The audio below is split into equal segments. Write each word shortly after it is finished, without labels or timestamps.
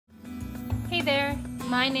Hey there,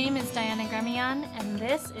 my name is Diana Gremian, and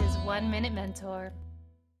this is 1 Minute Mentor.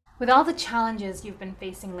 With all the challenges you've been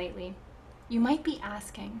facing lately, you might be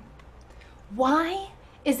asking, why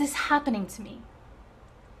is this happening to me?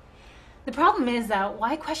 The problem is that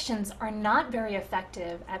why questions are not very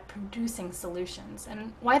effective at producing solutions.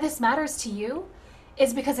 And why this matters to you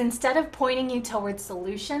is because instead of pointing you towards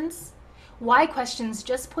solutions, why questions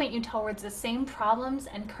just point you towards the same problems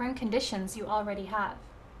and current conditions you already have.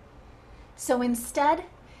 So instead,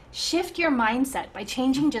 shift your mindset by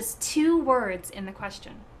changing just 2 words in the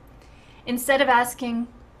question. Instead of asking,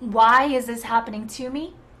 why is this happening to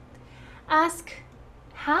me? Ask,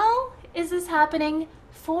 how is this happening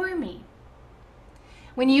for me?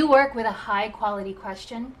 When you work with a high-quality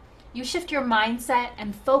question, you shift your mindset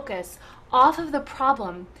and focus off of the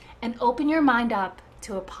problem and open your mind up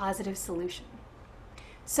to a positive solution.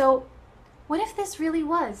 So, what if this really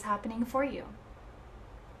was happening for you?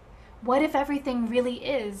 What if everything really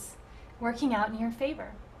is working out in your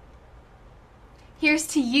favor? Here's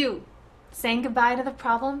to you, saying goodbye to the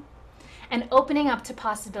problem and opening up to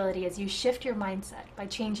possibility as you shift your mindset by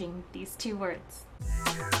changing these 2 words.